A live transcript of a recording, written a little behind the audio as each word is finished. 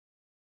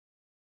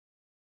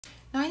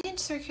9-inch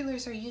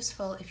circulars are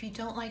useful if you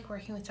don't like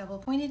working with double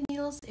pointed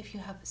needles, if you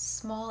have a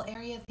small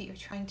area that you're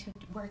trying to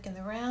work in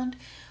the round,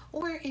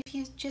 or if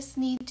you just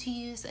need to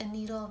use a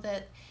needle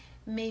that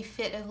may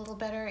fit a little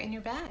better in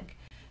your bag.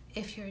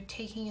 If you're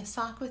taking a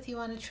sock with you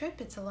on a trip,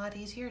 it's a lot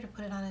easier to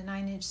put it on a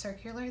 9-inch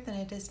circular than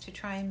it is to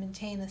try and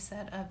maintain a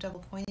set of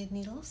double pointed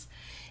needles.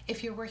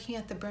 If you're working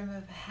at the brim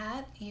of a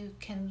hat, you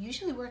can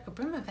usually work a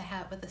brim of a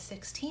hat with a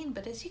 16,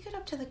 but as you get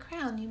up to the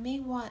crown, you may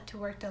want to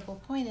work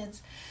double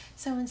pointeds.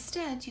 So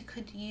instead, you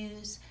could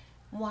use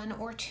 1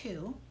 or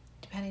 2,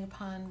 depending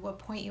upon what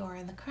point you are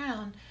in the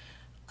crown,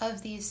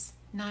 of these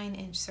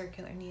 9-inch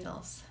circular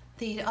needles.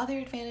 The other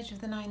advantage of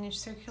the 9-inch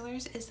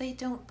circulars is they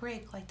don't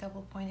break like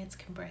double pointeds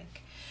can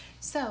break.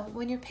 So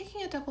when you're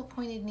picking a double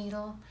pointed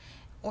needle,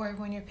 or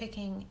when you're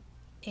picking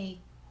a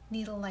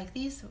needle like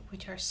these,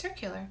 which are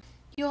circular,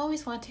 you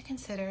always want to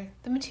consider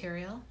the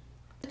material,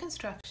 the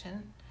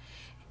construction,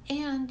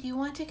 and you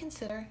want to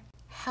consider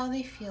how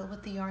they feel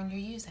with the yarn you're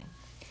using.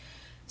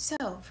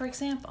 So, for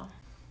example,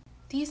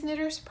 these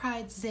Knitter's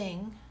Pride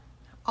Zing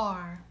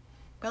are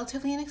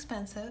relatively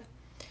inexpensive.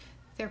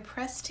 They're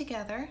pressed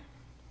together,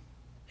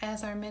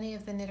 as are many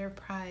of the Knitter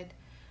Pride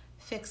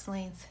fixed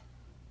length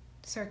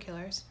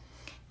circulars.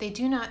 They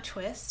do not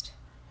twist,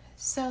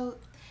 so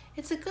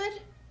it's a good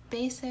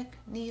basic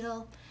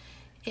needle.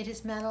 It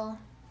is metal.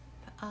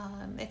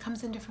 It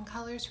comes in different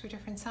colors for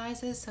different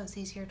sizes, so it's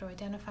easier to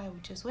identify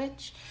which is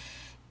which.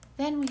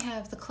 Then we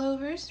have the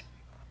clovers.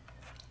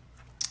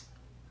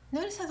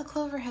 Notice how the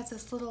clover has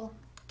this little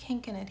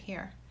kink in it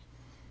here.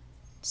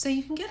 So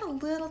you can get a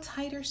little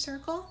tighter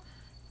circle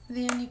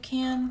than you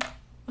can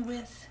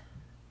with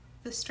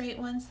the straight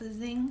ones, the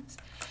zings.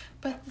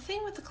 But the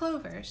thing with the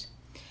clovers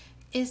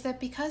is that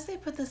because they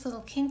put this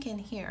little kink in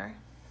here,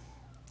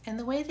 and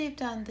the way they've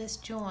done this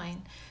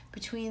join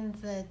between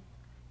the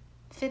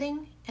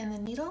fitting and the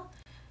needle,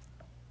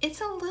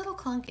 it's a little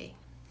clunky.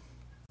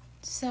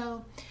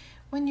 So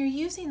when you're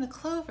using the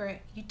clover,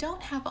 you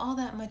don't have all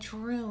that much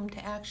room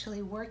to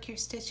actually work your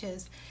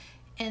stitches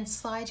and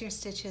slide your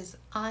stitches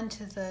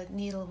onto the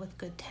needle with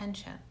good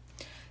tension.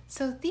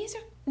 So these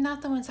are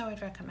not the ones I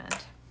would recommend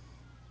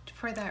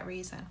for that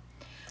reason.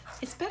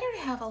 It's better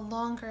to have a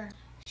longer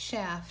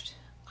shaft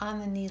on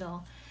the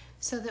needle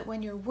so that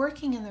when you're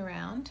working in the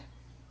round,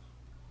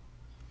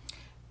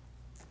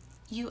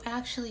 you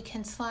actually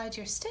can slide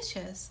your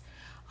stitches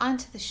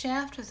onto the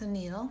shaft of the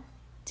needle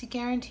to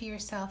guarantee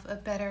yourself a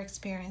better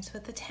experience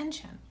with the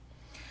tension.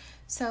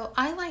 So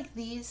I like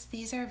these.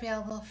 These are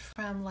available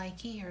from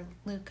Lieu or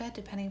Luca,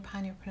 depending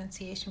upon your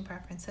pronunciation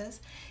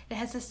preferences. It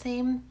has the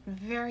same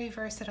very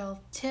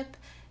versatile tip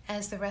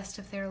as the rest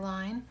of their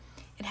line.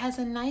 It has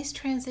a nice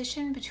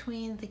transition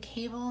between the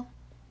cable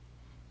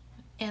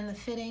and the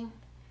fitting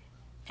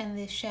and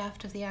the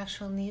shaft of the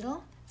actual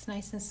needle. It's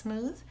nice and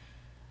smooth.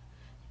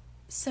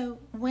 So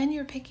when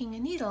you're picking a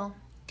needle,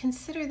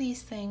 consider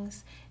these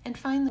things and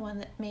find the one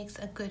that makes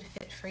a good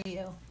fit for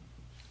you.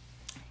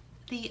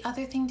 The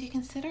other thing to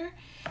consider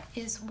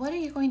is what are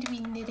you going to be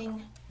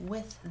knitting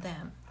with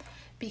them?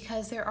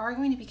 Because there are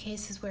going to be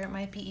cases where it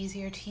might be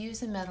easier to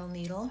use a metal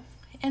needle,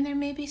 and there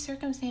may be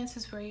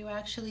circumstances where you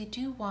actually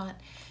do want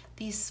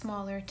these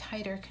smaller,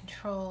 tighter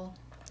control.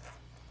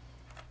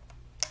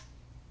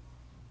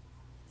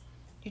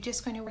 You're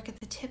just going to work at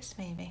the tips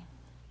maybe,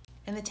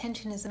 and the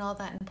tension isn't all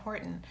that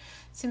important.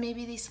 So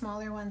maybe these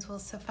smaller ones will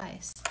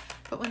suffice.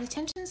 But when the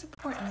tension is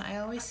important, I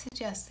always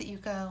suggest that you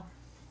go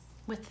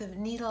with the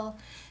needle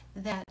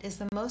that is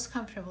the most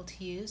comfortable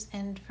to use.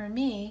 And for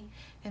me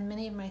and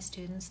many of my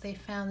students, they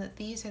found that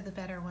these are the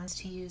better ones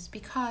to use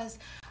because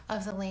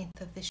of the length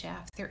of the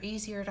shaft. They're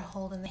easier to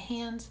hold in the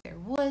hands, they're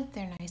wood,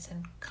 they're nice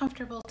and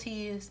comfortable to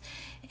use,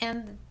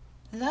 and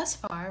thus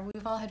far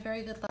we've all had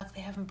very good luck.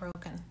 They haven't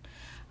broken.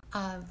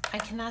 I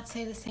cannot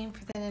say the same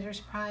for the Knitter's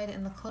Pride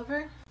and the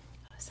Clover.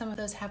 Some of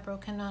those have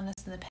broken on us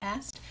in the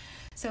past.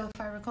 So if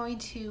I were going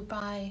to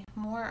buy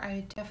more, I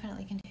would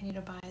definitely continue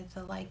to buy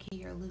the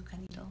Lieu or Luca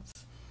needles.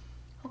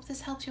 Hope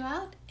this helped you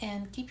out,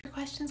 and keep your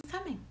questions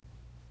coming.